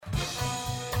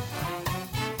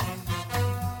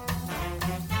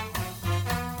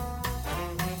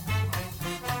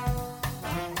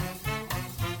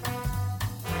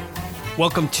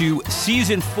Welcome to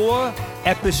Season 4,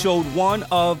 Episode 1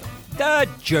 of The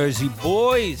Jersey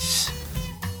Boys.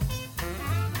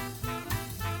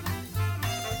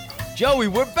 Joey,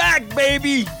 we're back,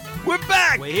 baby. We're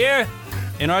back. We're here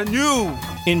in our new,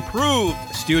 improved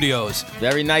studios.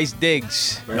 Very nice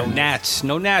digs. No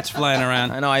gnats flying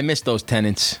around. I know, I missed those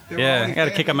tenants. Yeah, I got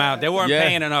to kick them out. They weren't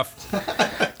paying enough.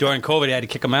 During COVID, I had to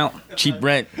kick them out. Cheap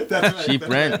rent. That's right. Cheap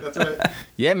rent. That's right.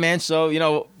 Yeah, man.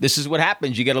 So, this is what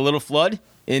happens. You get a little flood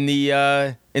in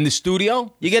the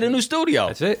studio. You get a new studio.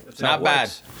 That's it. It's not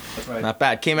bad. That's right. Not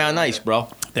bad. Came out nice, bro.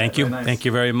 Thank you. Very nice. Thank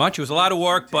you very much. It was a lot of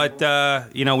work, but,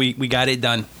 we got it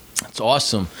done. It's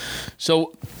awesome.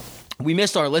 So, we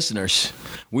missed our listeners.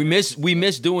 We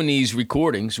miss doing these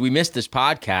recordings. We missed this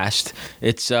podcast.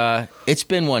 It's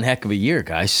been one heck of a year,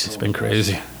 guys. It's been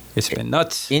crazy. It's been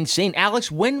nuts. Insane.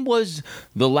 Alex, when was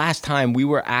the last time we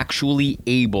were actually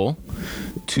able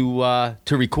to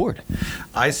record?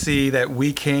 I see that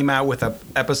we came out with an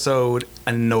episode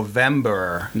in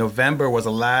November. November was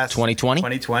the last. 2020?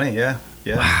 2020, yeah.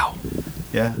 Wow.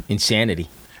 Yeah. Insanity.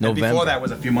 And November. before that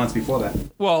was a few months before that.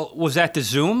 Well, was that the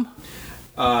Zoom?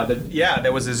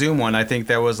 There was a Zoom one. I think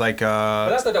there was like.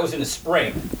 I thought that was in the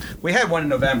spring. We had one in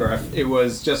November. It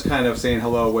was just kind of saying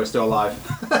hello. We're still alive.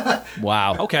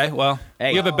 Wow. Okay, well,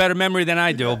 Hey. you have a better memory than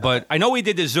I do, but I know we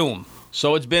did the Zoom.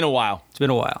 So it's been a while. It's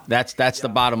been a while. That's the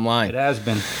bottom It line. has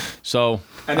been. So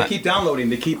And they keep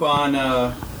downloading. They keep on.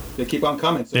 They keep on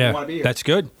coming. So we want to be here. That's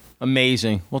good.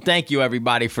 amazing. Well, thank you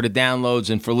everybody for the downloads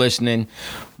and for listening.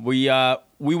 We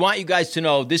want you guys to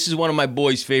know this is one of my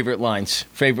boys' favorite lines,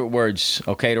 favorite words.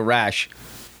 Okay, to Rash.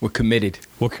 We're committed.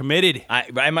 We're committed.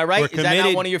 Am I right? We're Is committed. that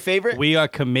not one of your favorite? We are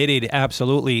committed.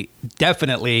 Absolutely.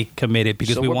 Definitely committed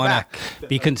because So we we're want back. to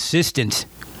be consistent.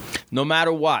 No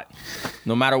matter what.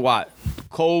 No matter what.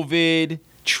 COVID,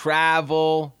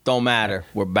 travel, don't matter.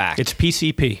 We're back. It's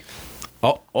PCP.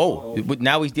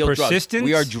 Now we deal drugs. Persistence?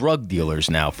 We are drug dealers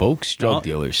now, folks. Drug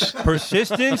dealers.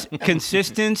 Persistence,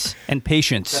 consistence, and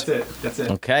patience. That's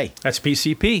it. Okay. That's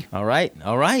PCP. All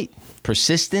right.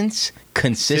 Persistence,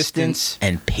 consistence,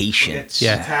 and patience.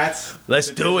 Yeah. Hats.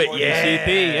 Let's do it. Yeah.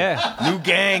 PCP, yeah. New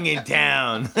gang in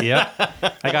town.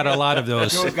 Yep. I got a lot of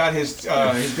those. Joe's got his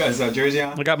jersey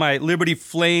on. I got my Liberty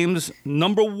Flames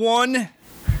 #1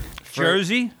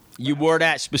 jersey. You wore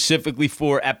that specifically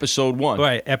for episode 1.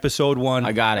 Right, episode 1.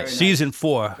 I got it. Season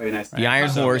 4. Very nice. The Iron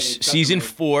Horse. Season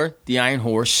 4, The Iron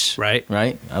Horse. Right.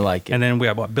 Right? I like it. And then we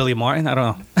have what, Billy Martin? I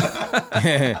don't know.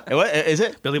 What, is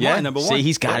it? Billy Martin, #1.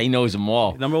 See, he knows them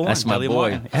all. #1. That's my Billy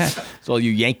boy. Martin. Yeah. It's all you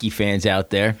Yankee fans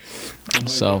out there.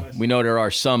 So we know there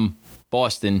are some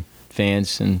Boston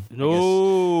fans, and I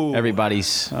No.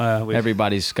 guess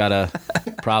everybody's got a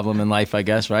problem in life, I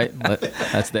guess, right? But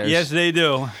that's theirs. Yes, they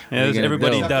do. Yes, gonna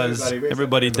everybody do? does.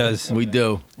 Everybody does. We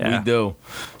do. Yeah. We do.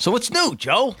 So what's new,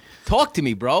 Joe? Talk to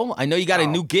me, bro. I know you got a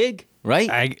new gig,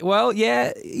 right?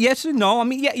 Yes and no. I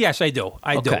mean, yes, I do.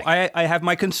 I do. Okay. I have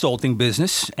my consulting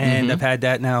business, and I've had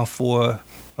that now for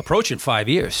approaching 5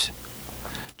 years.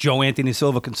 Joe Anthony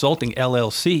Silva Consulting,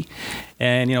 LLC.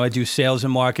 And, I do sales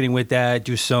and marketing with that. I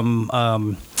do some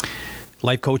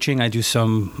life coaching. I do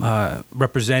some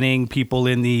representing people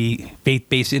in the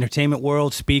faith-based entertainment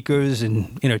world, speakers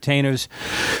and entertainers.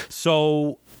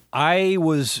 So I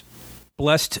was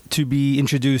blessed to be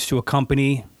introduced to a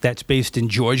company that's based in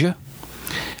Georgia.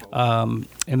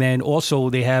 And then also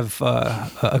they have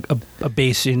a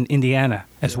base in Indiana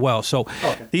as well. So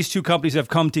these two companies have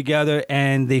come together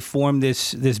and they formed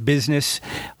this business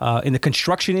in the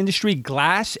construction industry,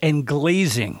 glass and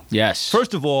glazing. Yes.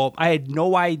 First of all, I had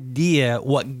no idea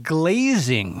what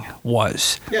glazing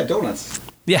was. Yeah, donuts.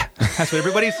 Yeah, that's what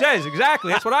everybody says.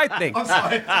 Exactly. That's what I think.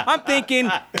 I'm thinking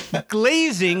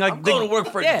glazing. Like I'm going to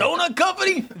work for a donut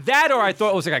company? that, or I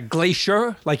thought it was like a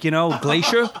glacier,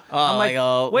 glacier. I'm like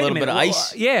a wait little minute, bit of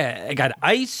ice? Yeah, I got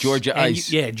ice. Georgia and ice.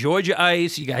 Georgia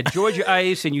ice. You got Georgia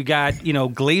ice, and you got,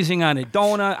 glazing on a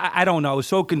donut. I don't know. I was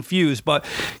so confused. But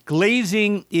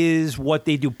glazing is what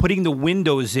they do, putting the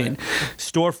windows in.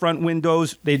 Storefront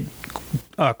windows, they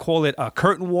call it a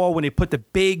curtain wall when they put the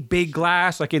big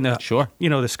glass, like in the, Sure.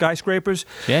 the skyscrapers.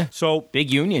 Yeah. So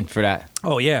Big union for that.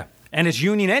 oh, yeah. And it's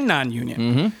union and non-union.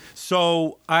 Mm-hmm.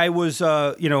 So I was,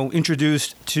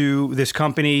 introduced to this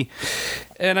company,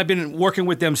 and I've been working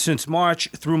with them since March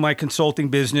through my consulting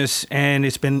business, and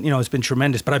it's been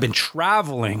tremendous. But I've been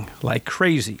traveling like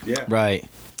crazy. Yeah. Right.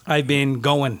 I've been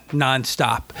going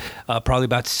nonstop. Probably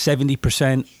about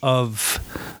 70% of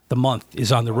the month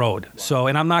is on the road. So,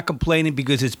 and I'm not complaining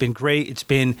because it's been great. It's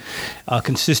been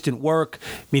consistent work,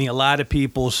 meeting a lot of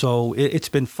people. So it's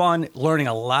been fun learning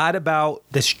a lot about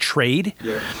this trade.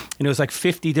 Yeah. And it was like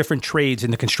 50 different trades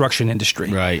in the construction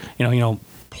industry. Right. You know,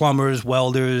 plumbers,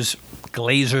 welders,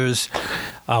 glazers,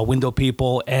 window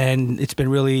people, and it's been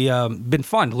really been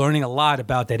fun learning a lot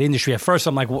about that industry. At first,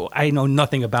 I'm like, well, I know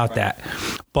nothing about that,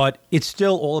 but it's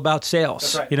still all about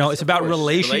sales. Right. You know, it's about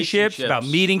relationships, about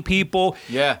meeting people.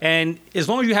 Yeah. And as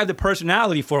long as you have the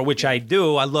personality for it, which I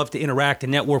do, I love to interact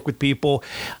and network with people.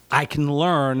 I can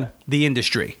learn the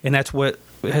industry, and that's what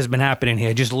has been happening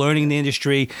here. Just learning the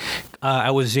industry.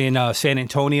 I was in San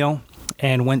Antonio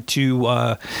and went to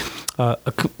a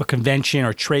convention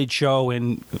or trade show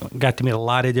and got to meet a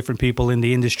lot of different people in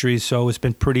the industry. So it's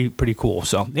been pretty cool.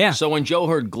 So, yeah. So when Joe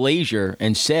heard glazier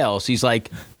and sales, he's like,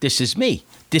 this is me.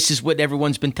 This is what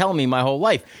everyone's been telling me my whole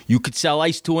life. You could sell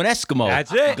ice to an Eskimo.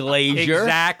 That's it. Glazier.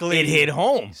 Exactly. It hit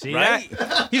home. See right?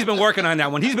 that? He's been working on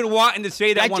that one. He's been wanting to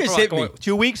say that one just for hit like me.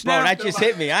 2 weeks Bro, now. that just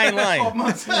hit me. I ain't lying.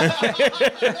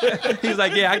 He's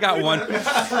like, yeah, I got one.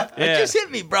 That Yeah. just hit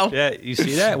me, bro. Yeah, you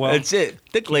see that? Well, That's it.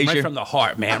 The glazier. right from the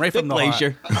heart, man. Right the from the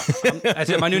glazier. heart. That's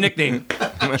it. My new nickname,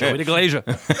 Joey the Glazier.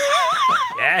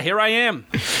 Yeah, here I am.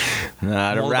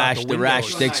 Nah, the all rash. about The the rash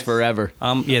windows. sticks forever.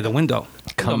 Yeah, the window.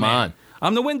 Come Window man. on.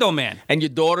 I'm the window man. And your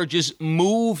daughter just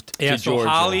moved Yeah, to so Georgia.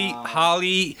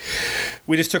 Holly,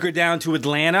 we just took her down to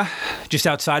Atlanta, just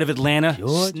outside of Atlanta.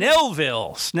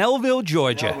 Snellville,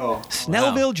 Georgia.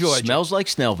 Snellville, Georgia. Smells like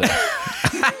Snellville.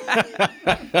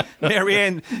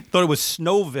 Marianne thought it was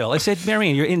Snowville. I said,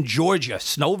 Marianne, you're in Georgia.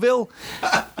 Snowville?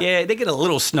 Yeah, they get a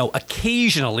little snow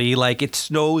occasionally, like it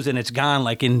snows and it's gone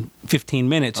like in 15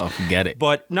 minutes. Oh, forget it.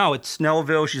 But no, it's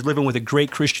Snellville. She's living with a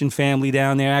great Christian family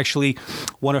down there. Actually,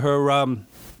 one of her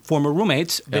former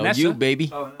roommates, Vanessa. LU, baby.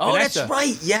 Oh, that's Vanessa.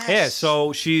 right. Yes. Yeah,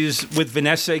 so she's with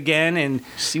Vanessa again, and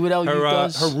See what LU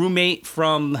does? her roommate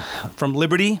from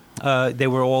Liberty. They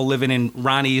were all living in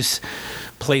Ronnie's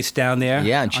place down there.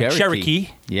 Yeah, in on Cherokee.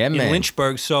 Yeah, in man.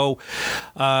 Lynchburg. So,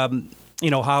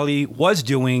 Holly was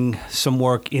doing some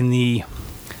work in the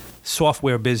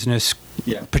software business.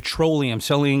 Yeah.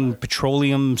 Selling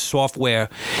petroleum software,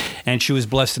 and she was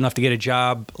blessed enough to get a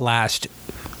job last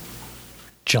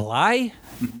July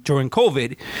during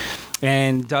COVID,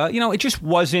 and it just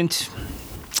wasn't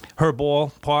her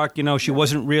ballpark. She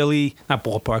wasn't really not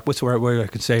ballpark. What's the word I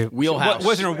could say? Wheelhouse.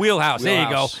 Wasn't her wheelhouse. There you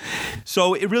go.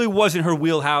 So it really wasn't her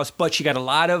wheelhouse, but she got a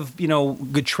lot of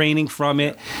good training from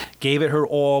it. Gave it her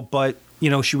all, but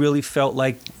she really felt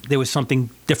like there was something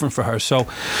different for her. So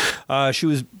she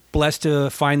was blessed to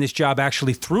find this job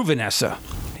actually through Vanessa.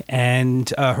 And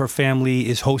her family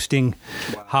is hosting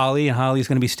Holly, and Holly's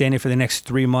going to be staying there for the next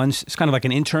 3 months. It's kind of like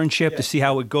an internship to see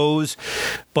how it goes.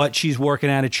 But she's working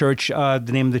at a church. The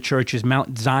name of the church is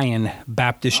Mount Zion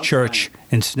Baptist Church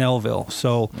in Snellville.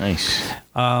 So Nice.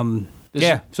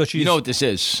 So she's. You know what this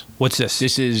is? What's this?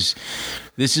 This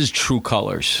is True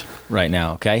Colors right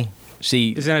now. Okay.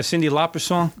 See, Is that a Cyndi Lauper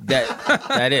song?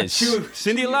 that is.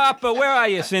 Cyndi Lauper, where are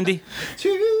you, Cindy?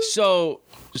 So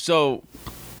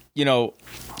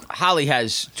Holly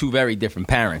has two very different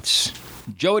parents.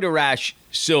 Joey the Rash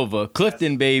Silva,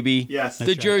 Clifton baby, Yes. the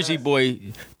That's right. Jersey boy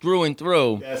through and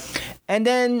through. Yes. And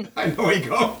then I know where you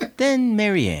go.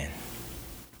 Marianne.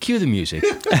 Cue the music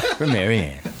for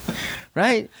Marianne.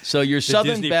 Right? So your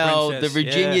Southern Disney Belle, princess, the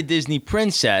Virginia yeah. Disney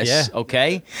princess, Yeah.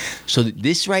 okay? So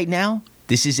this right now,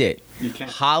 this is it. You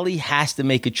can't- Holly has to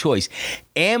make a choice.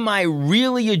 Am I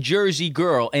really a Jersey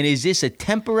girl, and is this a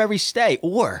temporary stay?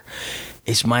 Or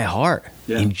is my heart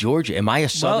in Georgia? Am I a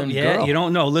Southern girl? You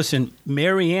don't know. Listen,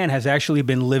 Marianne has actually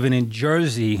been living in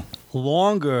Jersey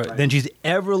longer than she's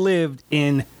ever lived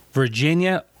in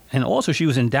Virginia. And also, she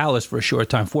was in Dallas for a short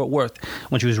time, Fort Worth,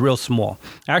 when she was real small.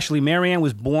 Actually, Marianne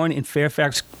was born in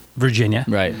Fairfax, Virginia.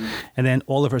 Right. And then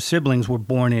all of her siblings were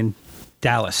born in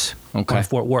Dallas, Okay.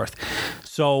 Fort Worth.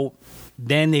 So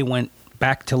then they went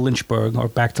back to Lynchburg or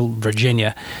back to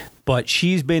Virginia. But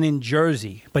she's been in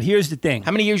Jersey. But here's the thing.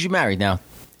 How many years you married now?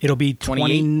 It'll be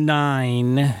 28?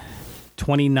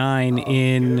 29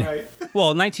 in, right.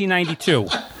 1992.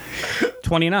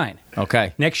 29.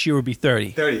 Okay. Next year will be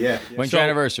 30. 30, yeah. When's So- your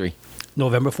anniversary?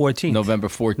 November 14th. November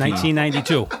 14th.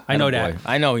 1992. I know Attaboy. that.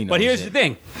 I know he knows But here's it. the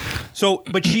thing. So,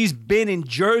 but she's been in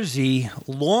Jersey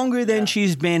longer than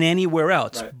she's been anywhere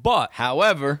else. Right. But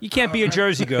However, you can't be a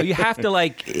Jersey girl. You have to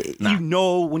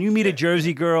when you meet a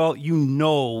Jersey girl,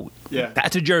 Yeah.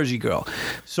 That's a Jersey girl.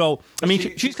 So, I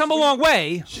mean, she's come a long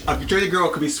way. A Jersey girl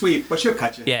could be sweet, but she'll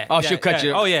cut you. Yeah. Oh, yeah, she'll cut yeah.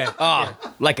 you. Oh, yeah. Oh,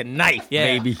 like a knife, Yeah.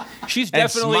 baby. She's And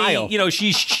definitely, smile.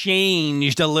 she's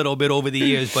changed a little bit over the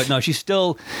years, but no, she's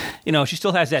still, she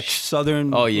still has that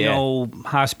southern, Oh, yeah.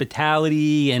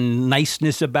 hospitality and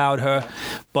niceness about her.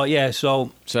 But yeah,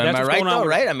 so So that's am I what's right going on though? with-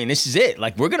 Right? I mean, this is it.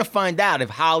 Like we're gonna find out if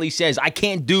Holly says I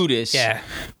can't do this. Yeah.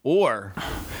 Or,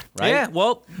 right? Yeah,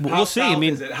 well, we'll How see. south I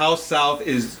mean, is it? How south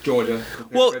is Georgia?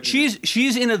 well,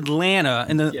 she's in Atlanta,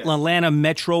 in the Yeah. Atlanta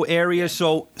metro area.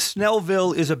 So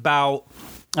Snellville is about,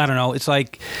 I don't know, it's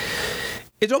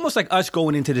almost like us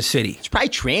going into the city. It's probably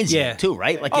transient Yeah. too,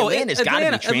 right? Like Atlanta's got to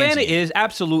be transient. Atlanta is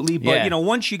absolutely, but Yeah.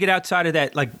 once you get outside of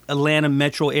that, like Atlanta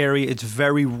metro area, it's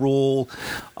very rural.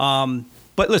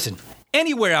 But listen,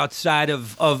 anywhere outside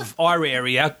of our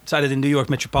area, outside of the New York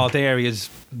metropolitan area, is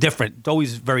different. It's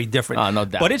always very different. Oh, no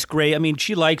doubt. But it's great. I mean,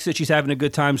 she likes it. She's having a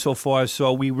good time so far.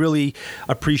 So we really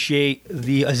appreciate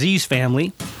the Aziz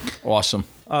family Awesome.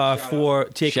 for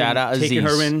taking Shout out taking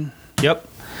Aziz. her in. Yep.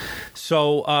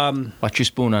 So, Watch your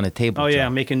spoon on the table. oh yeah, Joe.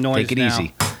 I'm making noise Take it now.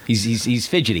 easy. He's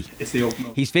fidgety. It's the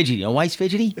open. He's fidgety. You know why he's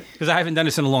fidgety? Because I haven't done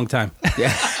this in a long time.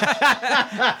 Yeah.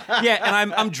 Yeah,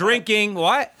 and I'm drinking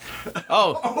what?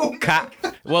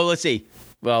 Well, let's see.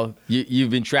 Well, you've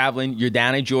been traveling. You're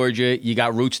down in Georgia. You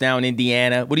got roots now in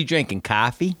Indiana. What are you drinking?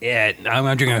 Coffee? Yeah,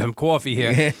 I'm drinking some coffee here.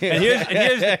 And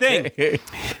here's the thing.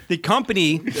 The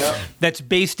company that's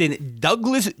based in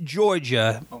Douglas,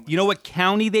 Georgia, you know what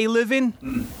county they live in?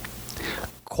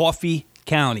 Coffee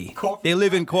County. They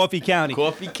live in Coffee County.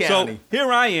 Coffee County. So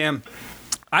here I am.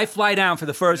 I fly down for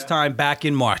the first time back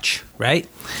in March, right?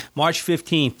 March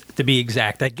 15th, to be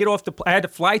exact. I had to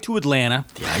fly to Atlanta.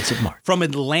 The Ides of March. From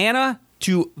Atlanta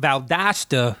to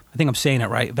Valdosta, I think I'm saying it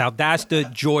right,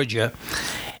 Valdosta, Georgia.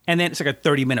 And then it's like a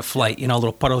 30-minute flight, a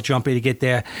little puddle jumping to get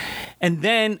there. And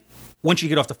then once you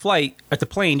get off the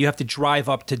plane, you have to drive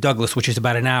up to Douglas, which is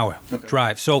about an hour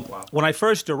drive. So when I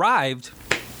first arrived,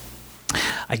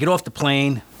 I get off the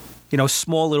plane,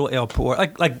 small little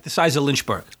airport, like the size of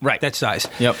Lynchburg. Right. That size.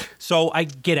 Yep. So I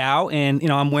get out and,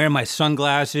 I'm wearing my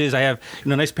sunglasses. I have, a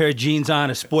nice pair of jeans on,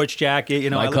 a sports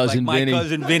jacket. I look cousin like Vinny. my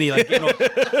cousin Vinny.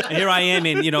 And here I am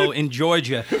in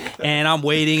Georgia. And I'm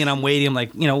waiting. I'm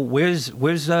like, where's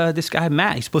this guy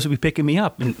Matt? He's supposed to be picking me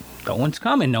up. And no one's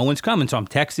coming. So I'm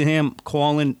texting him,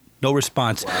 calling. No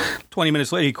response. 20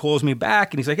 minutes later, he calls me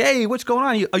back and he's like, hey, what's going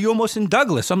on? Are you almost in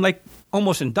Douglas? I'm like,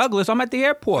 almost in Douglas? I'm at the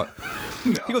airport.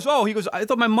 No. He goes, I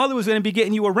thought my mother was going to be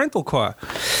getting you a rental car.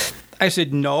 I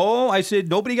said, no. I said,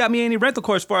 nobody got me any rental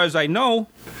car as far as I know.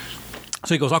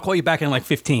 So he goes, I'll call you back in like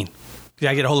 15.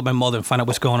 I get a hold of my mother and find out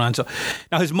what's going on. So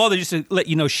now his mother, just to let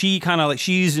you know, she kind of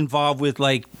she's involved with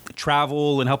like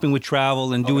travel and helping with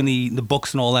travel and doing the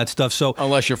books and all that stuff. So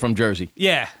Unless you're from Jersey.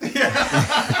 yeah,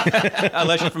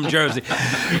 unless you're from Jersey.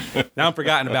 Now I'm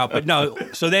forgotten about. But no.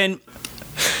 So then,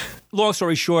 long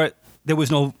story short, there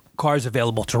was no cars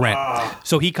available to rent.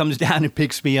 So he comes down and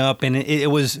picks me up, and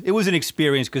it was an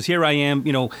experience because here I am,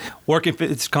 working for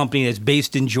this company that's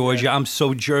based in Georgia. I'm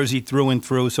so Jersey through and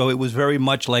through. So it was very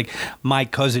much like my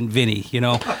cousin Vinny.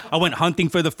 I went hunting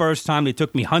for the first time. They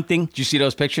took me hunting. Did you see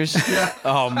those pictures?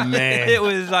 Oh man. It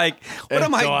was like, what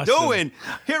am That's I awesome. doing?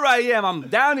 Here I am. I'm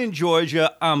down in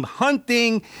Georgia. I'm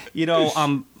hunting.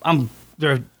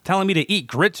 They're telling me to eat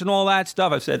grits and all that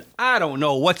stuff. I said, I don't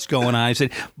know what's going on. I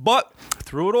said, but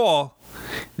through it all,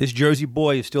 this Jersey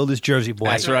boy is still this Jersey boy.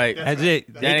 That's right. That's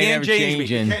it. That They ain't can't never change me.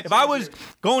 changing. If I was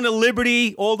going to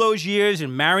Liberty all those years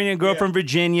and marrying a girl from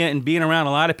Virginia and being around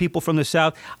a lot of people from the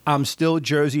South, I'm still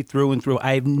Jersey through and through.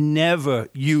 I've never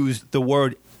used the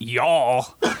word y'all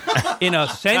in a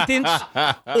sentence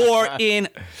or in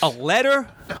a letter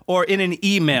or in an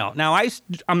email. Now,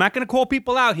 I'm not going to call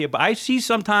people out here, but I see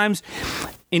sometimes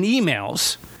in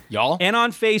emails Y'all? and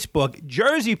on Facebook,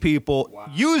 Jersey people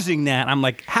using that. I'm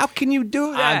like, how can you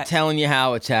do that? I'm telling you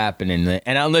how it's happening.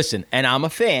 And listen, and I'm a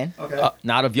fan,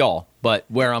 not of y'all, but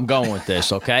where I'm going with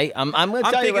this, okay? I'm going to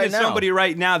I'm tell you thinking right of now. somebody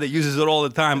right now that uses it all the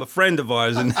time, a friend of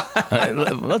ours. And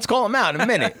Let's call him out in a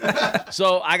minute.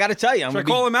 So I got to tell you. should I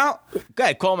call him out? Go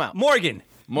ahead, call him out. Morgan.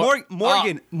 Morgan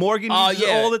uses it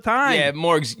all the time. Yeah,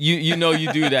 Morgs, you know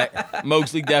you do that.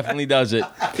 Moxley definitely does it.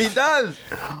 He does.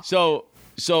 So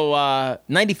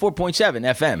 94.7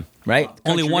 FM, right?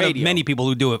 Only Country one radio. of many people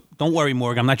who do it. Don't worry,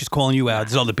 Morgan. I'm not just calling you out.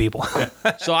 There's other people.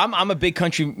 So I'm a big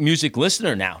country music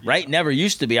listener now, right? Never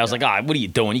used to be. I was like, what are you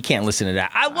doing? You can't listen to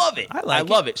that. I love it. I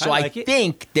love it. So I I like it.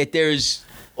 think that there's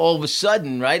all of a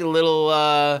sudden, right, a little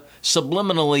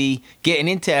subliminally getting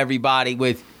into everybody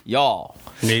with y'all.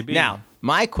 Maybe. Now,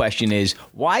 my question is,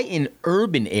 why in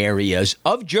urban areas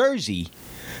of Jersey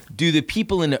Do the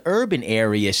people in the urban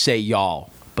area say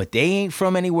y'all, but they ain't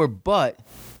from anywhere but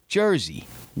Jersey?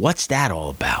 What's that all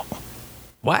about?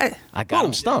 What? I got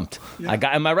him stumped.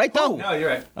 Am I right though? No, you're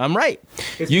right. I'm right.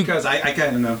 It's because I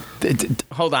kind of know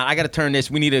Hold on, I got to turn this.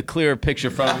 We need a clearer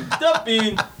picture from the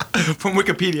bean. from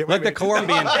Wikipedia. Let the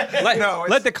Colombian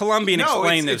let the Colombian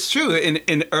explain this. It's true.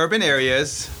 In urban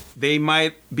areas, they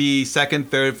might be second,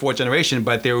 third, fourth generation,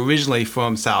 but they're originally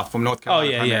from North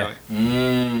Carolina. Oh, yeah.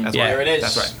 primarily. That's Yeah. right. There it is.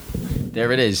 That's right.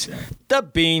 There it is. The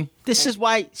bean. This is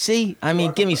why. See, I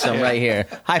mean, give me some right here.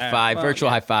 High five, virtual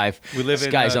high five. We live this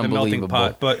in guy's the melting unbelievable.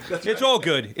 pot, but it's all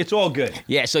good. It's all good.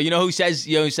 Yeah. So you know who says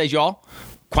y'all?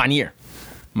 Quanier,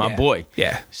 my Yeah. boy.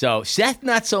 Yeah. So Seth,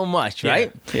 not so much,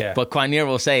 right? Yeah. But Quanier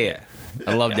will say it.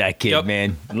 I love that kid, Yep.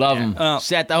 man. Love him.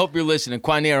 Seth, I hope you're listening.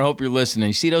 Quanier, I hope you're listening.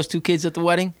 You see those two kids at the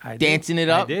wedding? I did. Dancing it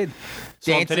up? I did.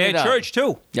 Saw 'em Dancing today it at up. church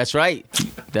too. That's right.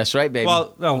 That's right, baby.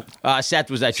 Well, no, Seth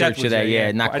was at Seth church was today. there, Yeah,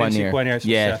 yeah. not I didn't see Quanier. Quanier, I saw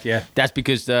Yeah. Seth, yeah. That's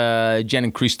because Jen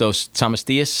and Christos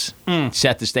Samastias,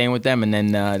 Seth is staying with them, and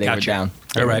then they were Gotcha. down.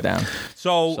 They All were right. down.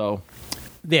 So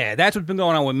yeah, that's what's been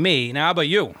going on with me. Now, how about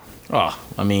you? Oh,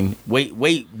 I mean, way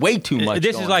too much.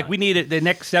 This is going like on. we need the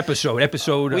next episode.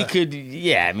 We could,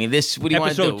 yeah. I mean, this. What do you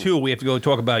want to do? episode 2. We have to go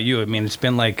talk about you. I mean, it's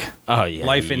been like Oh yeah,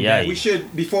 life and yeah. day. We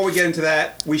should, before we get into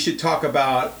that, we should talk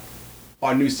about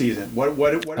our new season. What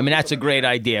I mean, that's a great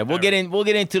idea. We'll get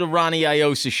into the Ronnie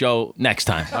Iosa show next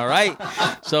time. All right.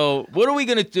 So, what are we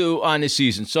gonna do on this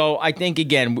season? So, I think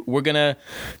again, we're gonna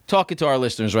talk it to our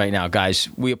listeners right now, guys.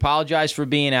 We apologize for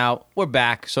being out. We're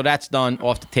back, so that's done.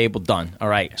 Off the table, done. All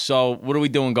right. So, what are we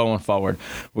doing going forward?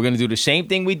 We're gonna do the same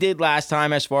thing we did last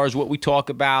time, as far as what we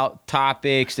talk about,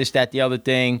 topics, this, that, the other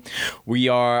thing. We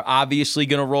are obviously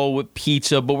gonna roll with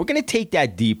pizza, but we're gonna take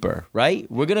that deeper, right?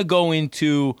 We're gonna go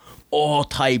into all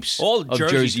types all of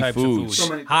Jersey types foods. of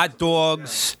foods. Hot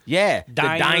dogs. Yeah,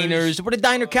 Diners. the diners. We're the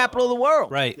diner capital of the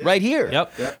world. Right. Right here.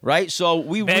 Yep. Right? So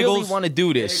we really Bagels. want to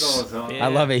do this. Bagels, huh? I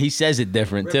love it. He says it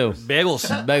different, too.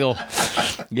 Bagels. Bagel.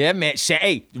 Yeah, man.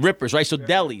 Hey, Rippers, right? So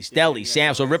delis,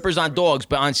 Sam. So Rippers on dogs,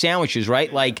 but on sandwiches,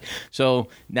 right? Like, so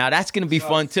now that's going to be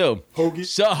fun, too. Hoagie.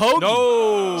 So, hoagie.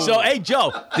 No. So, hey,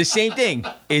 Joe, the same thing.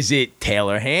 Is it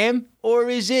Taylor ham? Or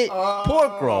is it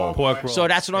pork roll? Pork roll. So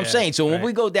that's what I'm Yeah, saying. So when right.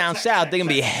 we go down south, they're going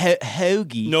to be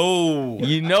hoagie. No.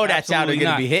 You know that's how they're Absolutely going to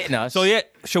not. be hitting us. So yeah,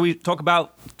 shall we talk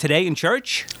about today in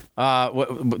church?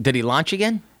 Did he launch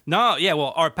again? No, yeah.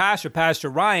 Well, our Pastor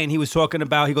Ryan, he was talking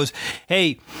about. He goes,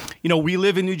 "Hey, we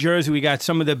live in New Jersey. We got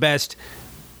some of the best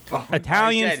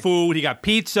Italian I said- food. He got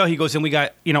pizza. He goes, and we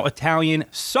got Italian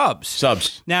subs.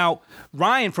 Subs. Now,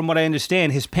 Ryan, from what I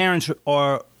understand, his parents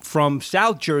are from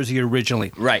South Jersey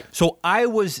originally. Right. So I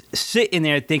was sitting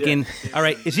there thinking, all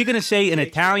right, is he going to say an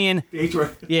Italian?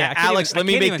 Yeah, I can't Alex, even- let I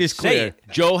me can't make even this say clear. it.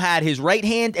 Joe had his right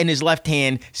hand and his left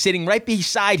hand sitting right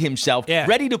beside himself, Yeah.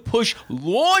 ready to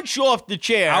launch off the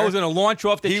chair. I was going to launch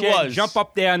off the He chair, was. jump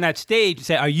up there on that stage and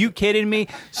say, are you kidding me?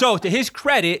 So to his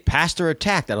credit, Pastor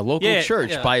attacked at a local Yeah, church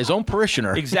yeah. by his own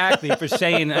parishioner. exactly, for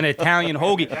saying an Italian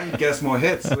hoagie. Get us more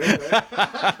hits.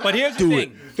 But here's the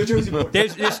thing. The Jersey boy.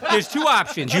 There's two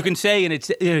options. You can say an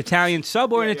Italian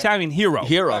sub or an Italian hero.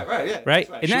 Hero. Right, yeah. Right?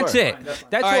 That's And Sure. that's it.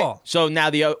 That's All right. all. So now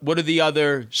what are the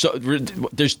other? So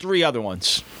there's 3 other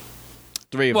ones.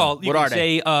 3 of Well, them. you What can are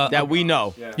say, they? uh, That we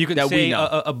know. You can that say we know.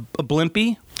 a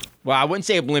blimpy. Well, I wouldn't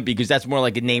say a blimpy because that's more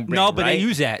like a name brand. No, but right? they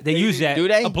use that. They use that. Do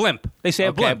they? A blimp. They say a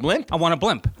Okay, a blimp. blimp? I want a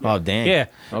blimp. Oh damn. Yeah.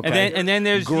 Okay. And then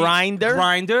there's the Grinder?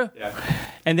 Grinder. Yeah.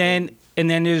 And then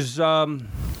there's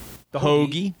the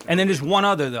Hoagie. And then there's one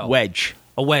other though. Wedge.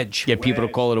 A wedge. Get people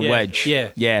to call it a Yeah, wedge. yeah,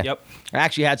 Yeah. yep. I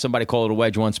actually had somebody call it a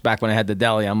wedge once back when I had the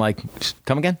deli. I'm like,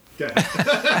 come again?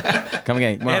 Come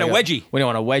again. I had a wedgie. What do you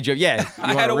want, a wedge? Yeah. You I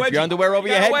want had to a rip wedgie. your underwear over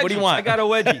I your got a head? What do you wedgie. want? I got a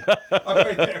wedgie.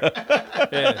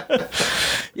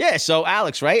 Yeah, so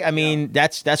Alex, right? I mean,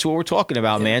 that's what we're talking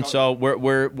about, man. So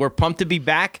we're pumped to be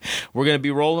back. We're gonna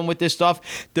be rolling with this stuff.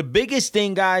 The biggest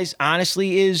thing, guys,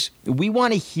 honestly, is we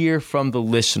want to hear from the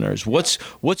listeners. What's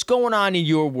going on in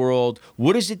your world?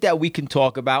 What is it that we can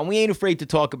talk about? And we ain't afraid to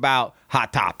talk about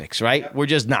hot topics, right? We're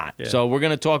just not. So we're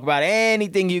gonna talk about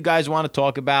anything you guys want to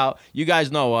talk about. You guys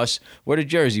know us. We're the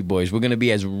Jersey boys. We're gonna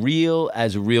be as real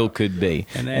could be,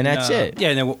 and that's it. Yeah,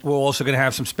 and then we're also going to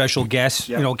have some special guests.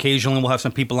 Yeah. Occasionally we'll have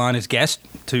some people on as guests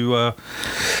to,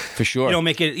 For sure.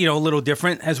 make it, a little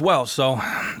different as well. So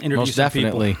interview Most some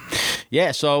definitely. people.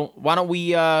 Yeah, so why don't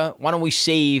we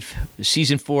save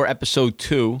season 4, episode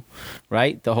 2,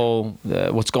 right? The whole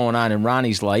what's going on in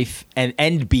Ronnie's life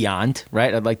and beyond,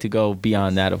 right? I'd like to go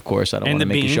beyond that, of course. I don't want to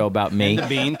make a show about me. And the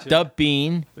Bean, too. The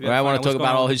Bean, right? I want to talk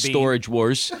about all his storage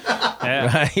wars,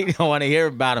 right? I want to hear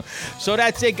about him. So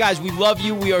that's it, guys. We love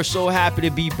you. We are so happy to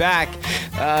be back.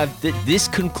 This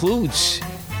concludes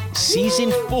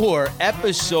Season 4,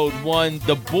 Episode 1.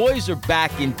 The boys are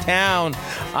back in town.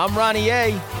 I'm Ronnie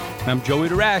A. I'm Joey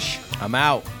the Rash. I'm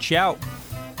out. Ciao.